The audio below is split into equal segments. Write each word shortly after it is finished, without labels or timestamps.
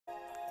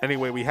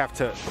Anyway, we have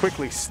to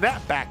quickly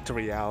snap back to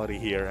reality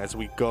here as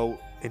we go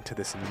into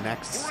this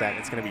next set.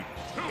 It's going to be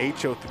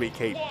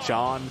Ho3K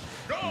John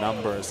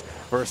Numbers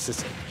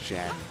versus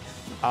Jen.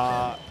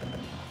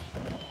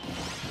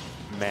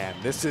 Man,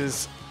 this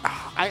is...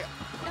 I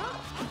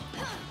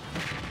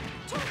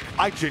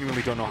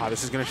genuinely don't know how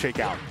this is going to shake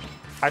out.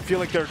 I feel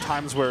like there are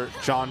times where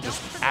John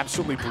just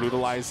absolutely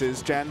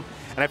brutalizes Jen,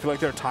 and I feel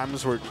like there are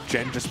times where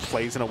Jen just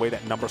plays in a way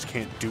that Numbers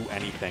can't do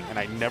anything, and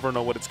I never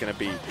know what it's going to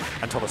be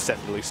until the set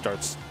really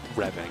starts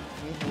revving.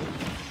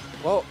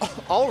 Well,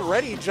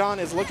 already John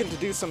is looking to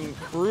do some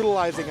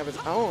brutalizing of his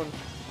own,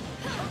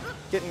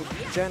 getting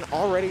Jen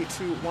already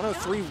to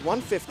 103,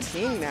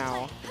 115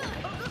 now.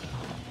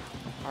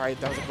 All right,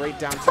 that was a great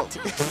down tilt.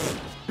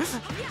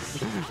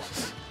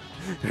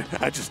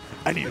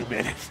 I need a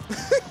minute.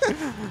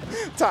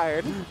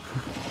 Tired.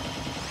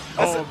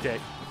 Oh, okay.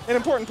 An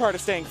important part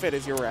of staying fit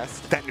is your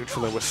rest. That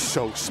neutral air was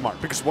so smart,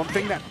 because one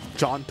thing that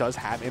John does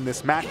have in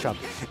this matchup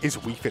is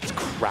Wii Fit's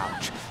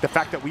crouch. The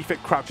fact that Wii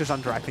Fit crouches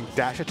under, I think,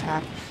 dash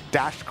attack,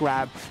 dash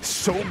grab,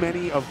 so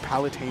many of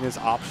Palutena's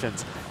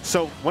options.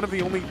 So one of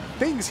the only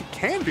things he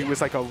can do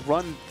is like a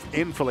run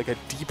in for like a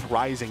deep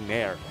rising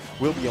nair.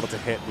 Will be able to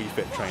hit Wii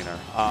Fit trainer.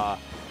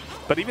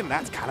 But even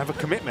that's kind of a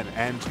commitment,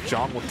 and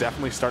John will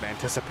definitely start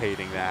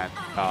anticipating that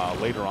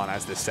later on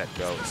as this set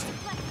goes.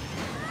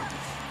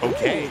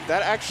 Okay. Ooh,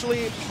 that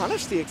actually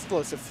punished the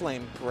explosive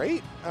flame.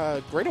 Great,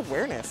 great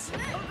awareness.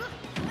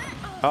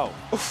 Oh.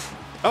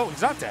 Oh,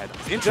 he's not dead.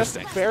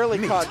 Interesting. Just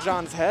barely caught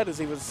John's head as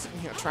he was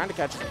trying to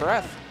catch his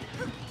breath.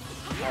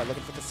 All right,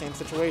 looking for the same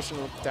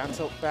situation with down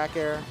tilt back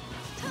air.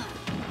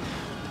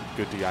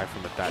 Good DI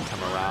from it that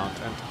time around.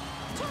 And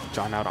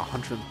John out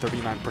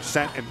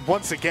 139%. And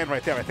once again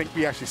right there, I think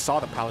we actually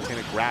saw the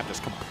Palutena grab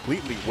just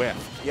completely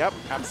whiff. Yep,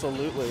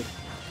 absolutely.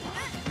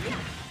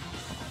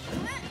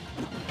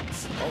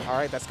 Oh, all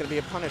right, that's going to be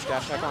a punish.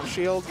 Dash attack on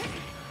shield.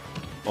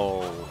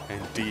 Oh,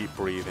 and deep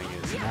breathing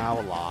is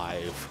now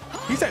live.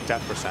 He's at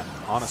death percent,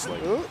 honestly.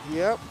 Ooh,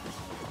 yep.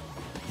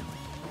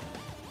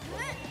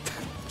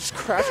 Just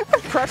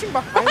crouching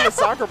behind the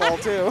soccer ball,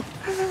 too.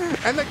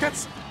 And like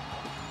that's...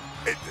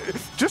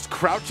 just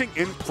crouching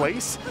in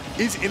place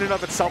is in and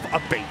of itself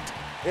a bait.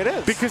 It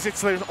is. Because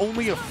there's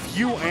only a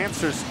few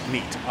answers.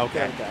 Neat.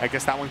 Okay. I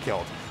guess that one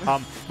killed.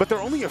 But there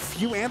are only a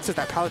few answers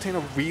that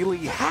Palutena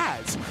really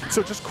has.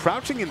 So just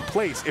crouching in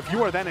place, if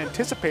you are then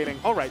anticipating,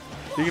 all right,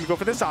 you're going to go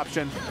for this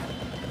option,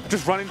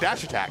 just run in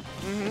dash attack.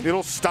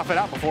 It'll stuff it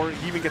out before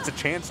he even gets a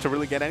chance to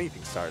really get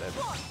anything started.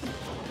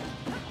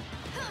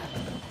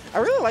 I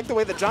really like the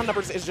way that John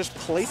Numbers is just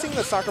placing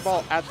the soccer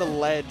ball at the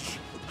ledge.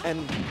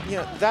 And,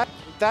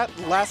 that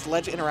last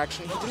ledge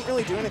interaction, he didn't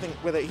really do anything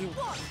with it. He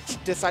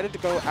decided to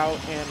go out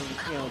and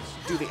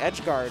do the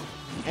edge guard,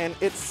 and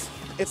it's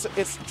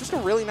just a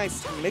really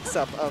nice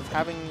mix-up of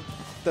having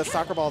the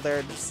soccer ball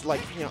there, just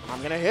like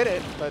I'm gonna hit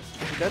it, but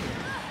he didn't.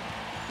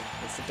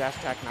 It's the dash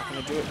attack, not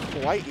gonna do it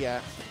quite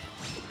yet.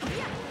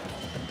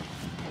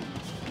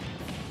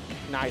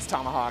 Nice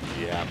tomahawk.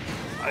 Yeah,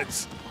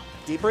 it's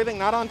deep breathing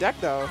not on deck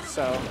though,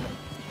 so.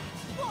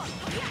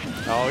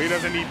 Oh, he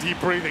doesn't need deep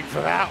breathing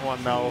for that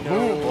one though.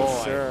 No, ooh,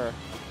 boy. sir.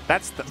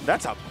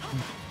 That's a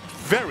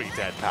very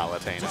dead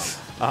Palutena.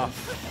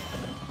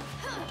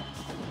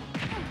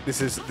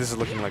 This is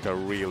looking like a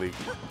really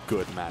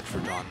good match for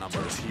John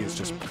Numbers. He is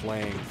just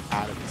playing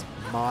out of his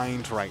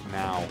mind right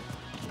now.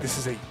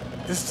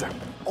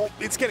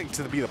 It's getting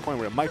to be the point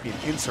where it might be an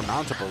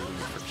insurmountable lead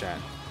for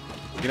Jen.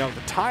 The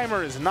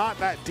timer is not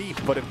that deep,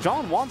 but if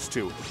John wants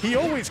to, he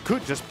always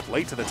could just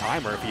play to the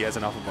timer if he has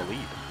enough of a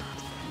lead.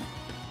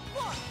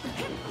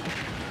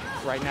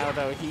 Right now,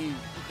 though, he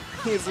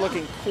is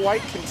looking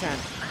quite content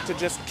to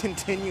just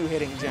continue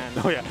hitting Jen.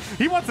 Oh, yeah.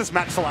 He wants this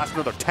match to last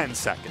another 10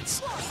 seconds.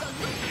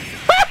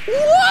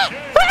 What?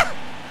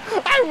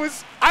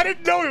 I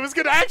didn't know it was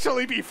going to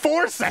actually be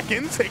 4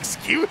 seconds.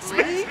 Excuse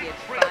me?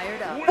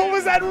 What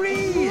was that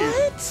read?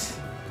 What?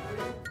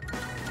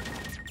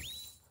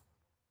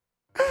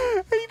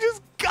 He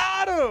just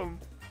got him.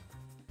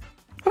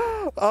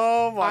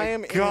 Oh, my I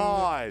am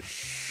God. in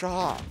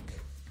shock.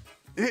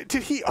 Did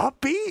he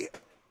upbeat?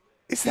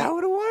 Is that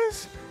what it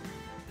was?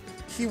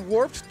 He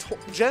warped.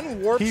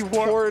 Jen warped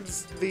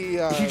towards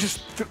the. He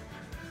just.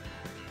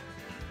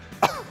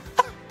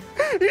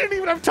 He didn't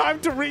even have time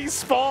to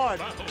respawn.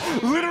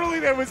 Literally,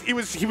 he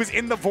was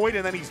in the void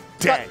and then he's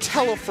dead.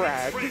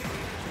 Telefrag.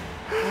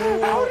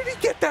 How did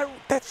he get that?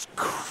 That's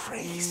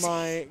crazy.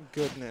 My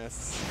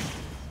goodness.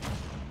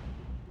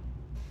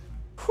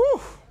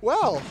 Whew.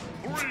 Well,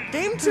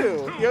 game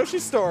 2,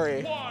 Yoshi's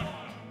Story.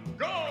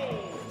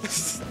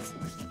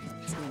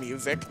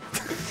 Music.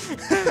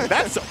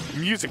 That's a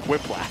music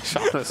whiplash,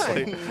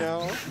 honestly. I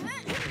know.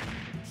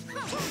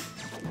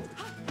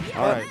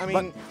 All right. I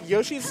mean,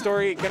 Yoshi's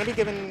Story going to be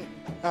giving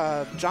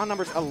John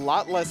Numbers a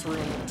lot less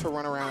room to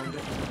run around.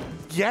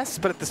 Yes,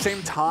 but at the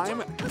same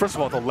time, first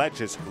of all, the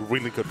ledge is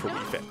really good for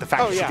Wii Fit. The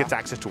fact that she gets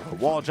access to her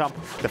wall jump,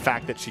 the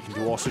fact that she can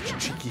do all sorts of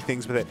cheeky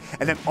things with it,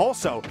 and then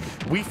also,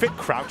 Wii Fit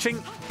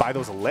crouching by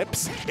those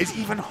lips is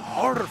even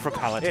harder for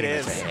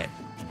Palutena to hit.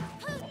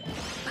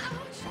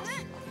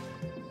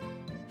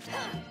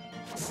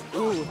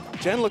 Ooh,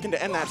 Jen looking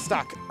to end that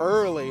stock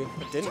early,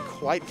 but didn't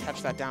quite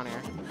catch that down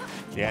air.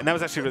 Yeah, and that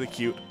was actually really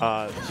cute.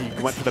 He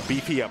went for the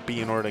beefy up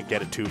B in order to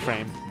get a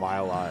 2-frame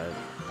while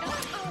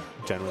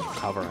Jen was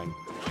recovering.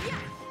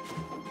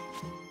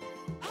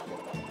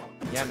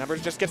 Yeah,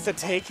 Numbers just gets to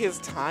take his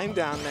time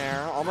down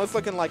there, almost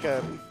looking like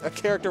a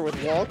character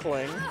with wall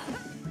cling.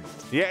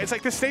 Yeah, it's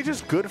like this stage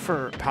is good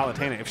for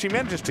Palutena. If she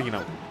manages to, you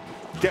know,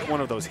 get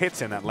one of those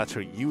hits in that lets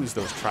her use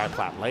those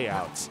tri-plat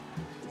layouts.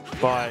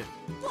 But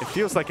it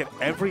feels like at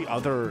every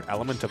other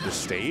element of the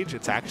stage,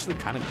 it's actually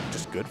kind of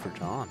just good for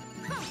John.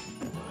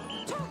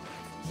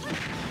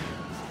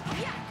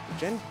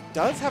 Jen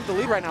does have the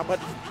lead right now, but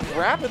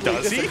rapidly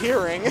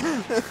disappearing.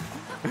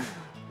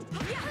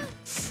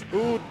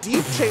 Ooh,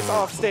 deep chase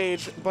off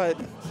stage, but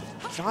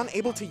John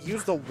able to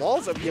use the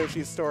walls of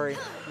Yoshi's story,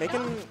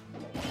 making,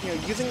 you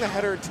know, using the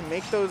header to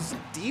make those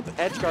deep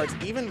edge guards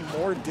even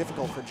more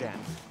difficult for Jen.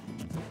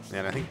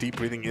 And I think deep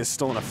breathing is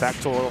still in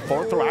effect, so will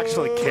forward throw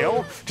actually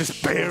kill?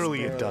 Just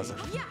barely it doesn't.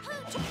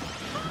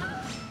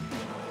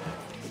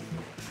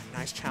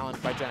 Nice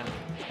challenge by Jen.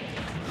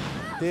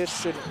 This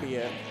shouldn't be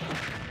it.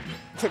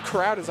 The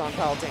crowd is on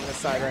Palutena's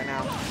side right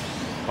now.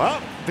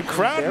 Well, the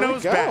crowd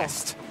knows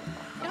best.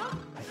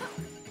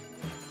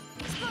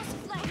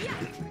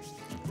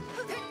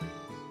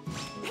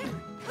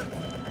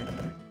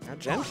 Now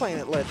Jen playing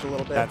it ledge a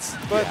little bit,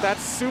 but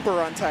that's super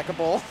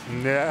untechable.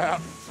 Yeah.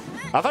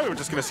 I thought we were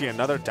just going to see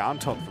another down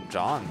tilt from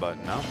John,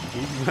 but no. He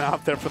went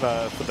out there for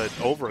the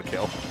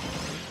overkill.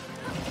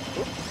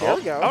 There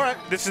we go. All right,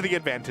 this is the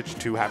advantage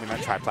to having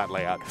that tri-plat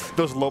layout.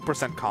 Those low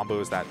percent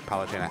combos that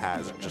Palutena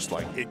has, just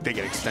like, they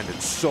get extended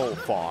so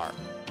far.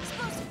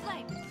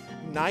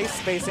 Nice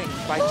spacing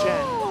by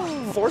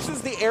Jen.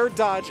 Forces the air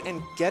dodge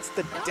and gets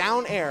the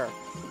down air.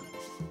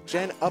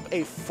 Jen up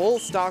a full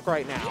stock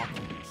right now.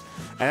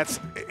 And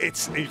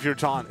if you're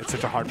John, it's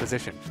such a hard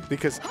position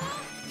because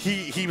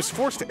he was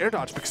forced to air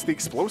dodge because of the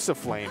explosive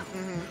flame.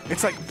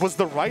 It's like, was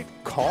the right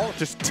call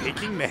just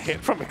taking the hit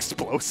from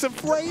explosive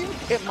flame?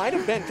 It might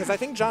have been, because I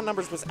think John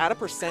Numbers was at a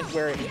percent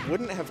where it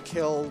wouldn't have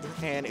killed,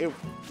 and it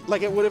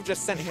would have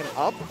just sent him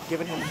up,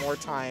 given him more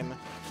time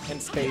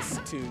and space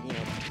to, you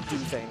know, do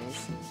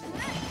things.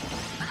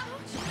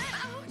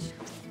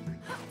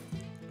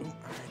 Ooh, all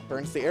right,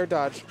 burns the air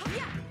dodge.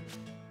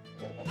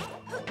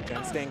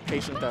 Jen staying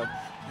patient though.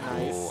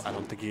 Nice. Oh, I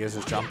don't think he has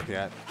his jump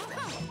yet.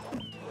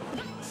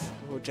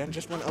 Oh, Jen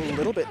just went a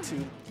little bit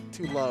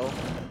too low.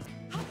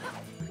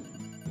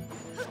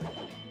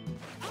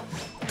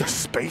 The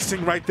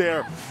spacing right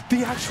there.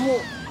 The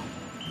actual...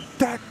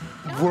 That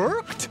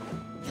worked?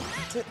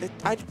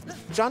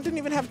 John didn't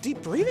even have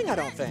deep breathing, I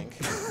don't think.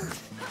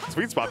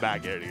 Sweet spot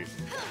back here, dude.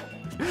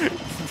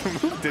 The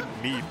move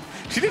didn't need...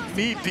 She didn't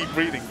need deep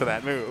breathing for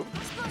that move.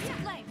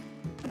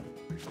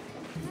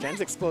 Jen's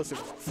explosive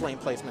flame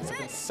placements have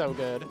been so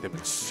good. They've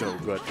been so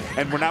good.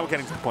 And we're now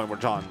getting to the point where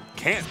John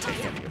can't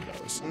take any of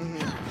those.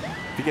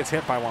 If he gets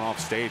hit by one off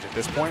stage at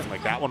this point,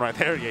 like that one right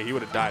there, yeah, he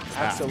would have died.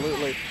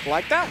 Absolutely.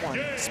 Like that one.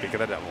 Speak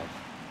of the devil.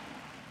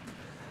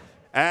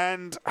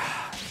 And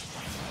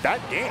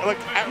that game, like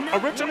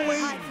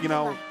originally, you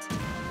know,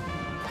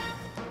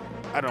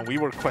 I don't know, we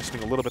were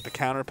questioning a little bit the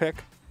counter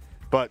pick,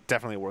 but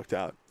definitely worked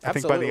out. I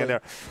think by the end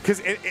there.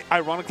 Because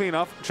ironically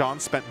enough, John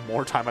spent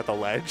more time at the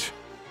ledge.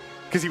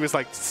 Because he was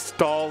like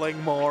stalling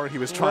more, he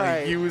was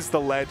trying to use the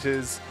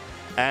ledges,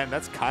 and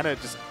that's kind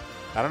of just,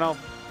 I don't know,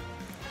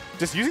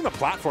 just using the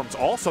platforms.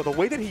 Also, the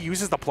way that he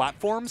uses the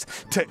platforms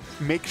to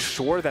make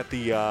sure that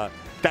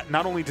that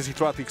not only does he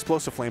throw out the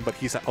explosive flame, but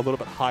he's a little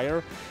bit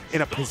higher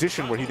in a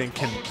position where he then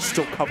can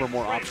still cover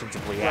more options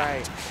and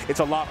react. It's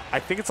a lot. I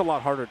think it's a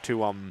lot harder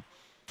to,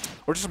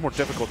 or just more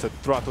difficult to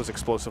throw out those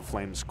explosive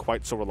flames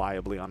quite so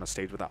reliably on a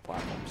stage without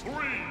platforms. 3,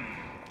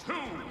 2,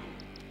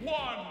 1.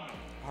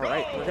 All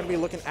right, we're going to be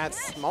looking at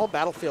small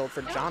battlefield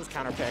for John's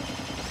counter pick.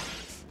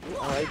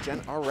 All right,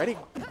 Jen already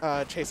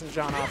chasing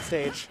John off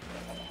stage.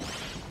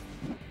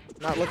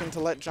 Not looking to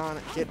let John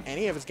get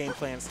any of his game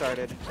plan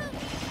started.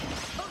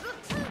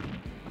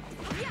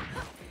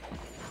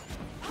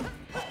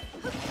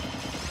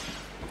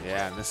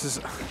 Yeah, and this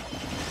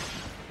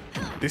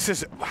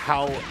is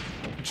how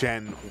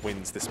Jen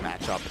wins this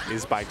matchup,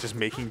 is by just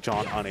making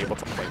John unable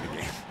to play the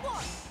game.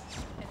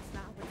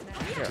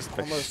 Here,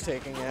 almost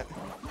taking it.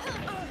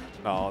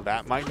 Oh,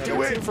 that might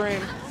do it.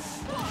 Frame.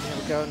 There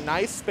we go.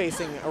 Nice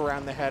spacing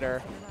around the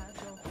header.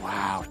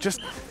 Wow,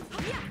 just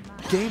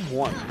game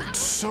one looked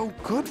so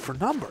good for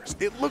Numbers.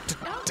 It looked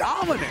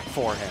dominant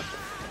for him.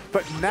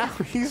 But now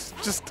he's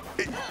just,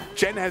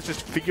 Jen has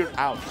just figured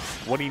out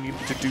what he needed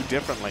to do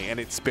differently, and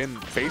it's been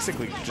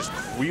basically just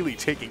really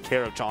taking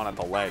care of John at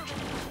the ledge,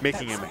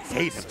 making him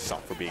hate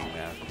himself for being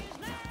there.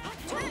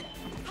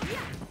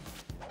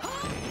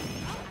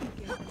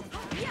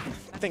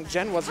 I think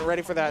Jen wasn't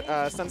ready for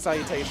that sun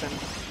salutation,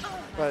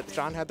 but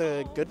John had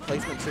the good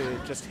placement to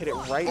just hit it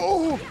right.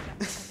 Oh!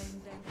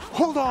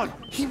 Hold on!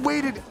 He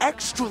waited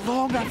extra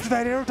long after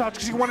that air dodge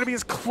because he wanted to be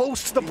as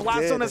close to the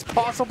blast zone as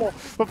possible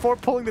before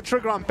pulling the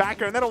trigger on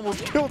back air, and that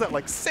almost killed at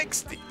like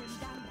 60.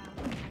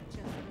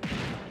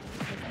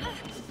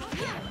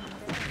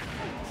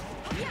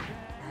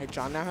 right,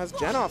 John now has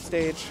Jen off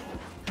stage.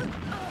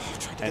 Oh,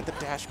 tried to get the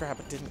dash grab,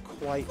 but didn't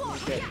quite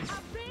make it.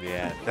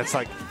 Yeah, that's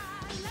like,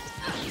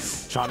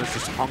 John is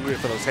just hungry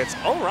for those hits.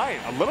 All right,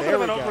 a little bit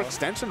of an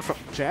overextension from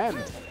Jen.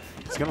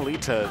 It's going to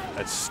lead to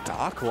a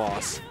stock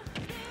loss.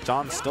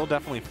 John's still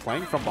definitely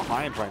playing from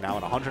behind right now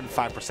at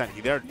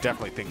 105%. There are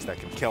definitely things that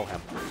can kill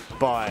him.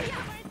 But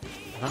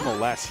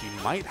nonetheless, he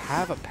might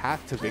have a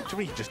path to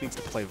victory. He just needs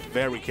to play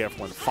very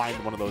careful and find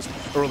one of those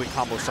early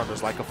combo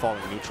starters like a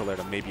falling neutral there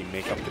to maybe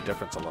make up the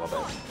difference a little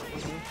bit.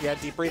 Yeah,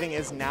 deep breathing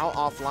is now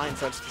offline,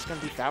 so it's just going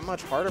to be that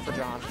much harder for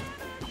John.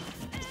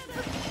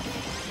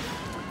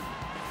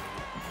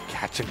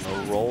 Catching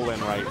the roll in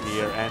right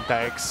here, and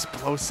the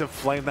explosive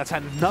flame. That's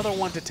another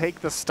one to take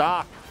the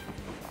stock.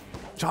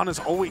 John is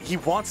always, he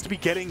wants to be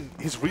getting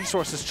his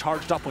resources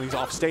charged up when he's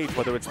off stage,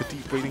 whether it's the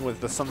deep breathing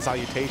with the sun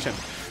salutation,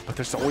 but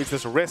there's always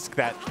this risk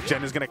that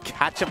Jen is going to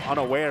catch him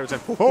unawares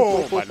and,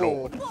 oh my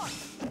lord.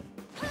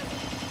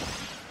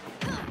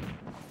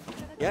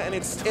 Yeah, and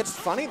it's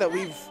funny that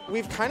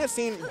we've kind of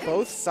seen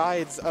both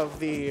sides of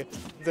the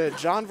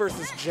John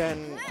versus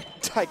Jen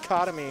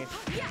dichotomy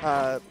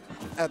at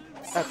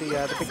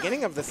the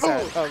beginning of the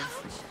set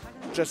of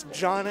just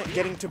John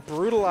getting to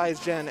brutalize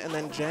Jen and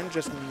then Jen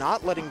just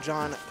not letting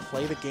John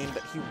play the game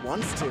that he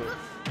wants to.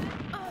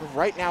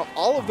 Right now,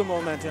 all of the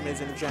momentum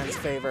is in Jen's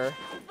favor.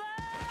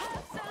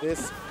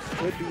 This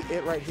could be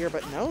it right here,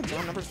 but no,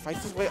 John Numbers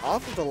fights his way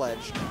off of the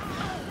ledge.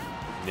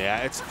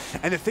 Yeah,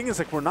 and the thing is,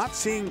 like, we're not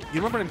seeing,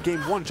 you remember in game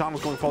one, John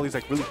was going for all these,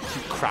 like, really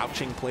cute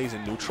crouching plays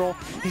in neutral.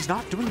 He's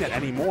not doing that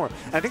anymore.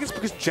 And I think it's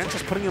because Jen's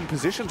just putting him in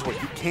positions where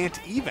you can't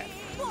even.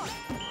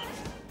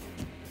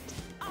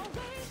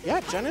 Yeah,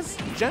 Jen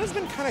has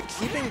been kind of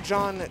keeping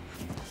John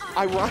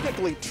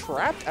ironically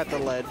trapped at the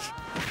ledge,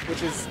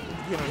 which is,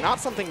 you know,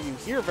 not something you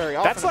hear very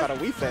often about a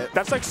Wii Fit.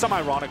 That's like some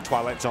ironic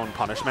Twilight Zone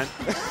punishment.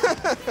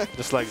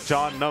 Just like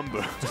John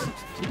Number.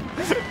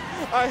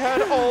 I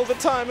had all the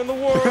time in the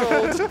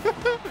world.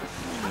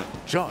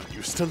 John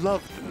used to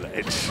love the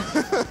ledge.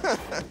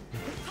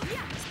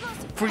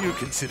 For your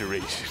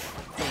consideration.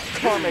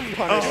 Karmic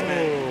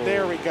punishment. Oh.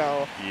 There we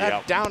go. Yep.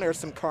 That down there's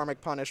some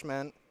karmic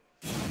punishment.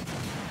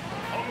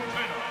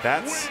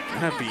 That's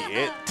gonna be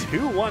it.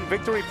 2-1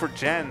 victory for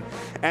Jen.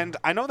 And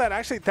I know that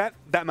actually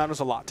that matters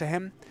a lot to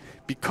him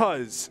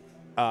because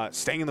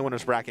staying in the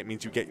winner's bracket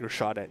means you get your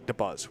shot at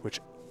DeBuzz, which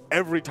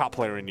every top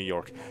player in New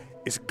York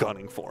is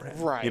gunning for him.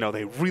 Right. You know,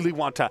 they really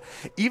want to,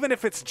 even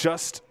if it's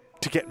just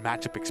to get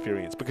matchup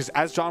experience, because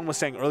as John was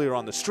saying earlier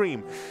on the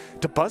stream,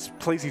 DeBuzz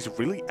plays these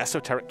really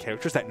esoteric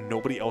characters that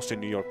nobody else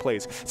in New York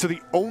plays. So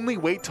the only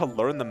way to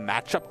learn the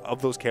matchup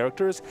of those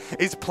characters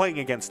is playing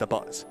against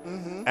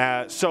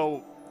DeBuzz.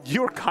 So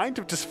you're kind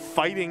of just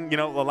fighting, you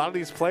know, a lot of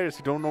these players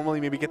who don't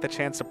normally maybe get the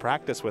chance to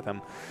practice with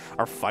him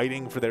are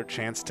fighting for their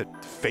chance to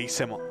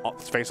face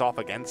off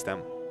against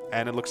him.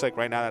 And it looks like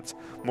right now that's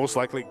most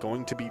likely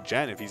going to be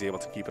Jen if he's able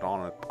to keep it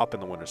on up in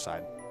the winner's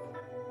side.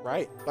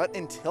 Right. But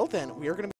until then, we are going to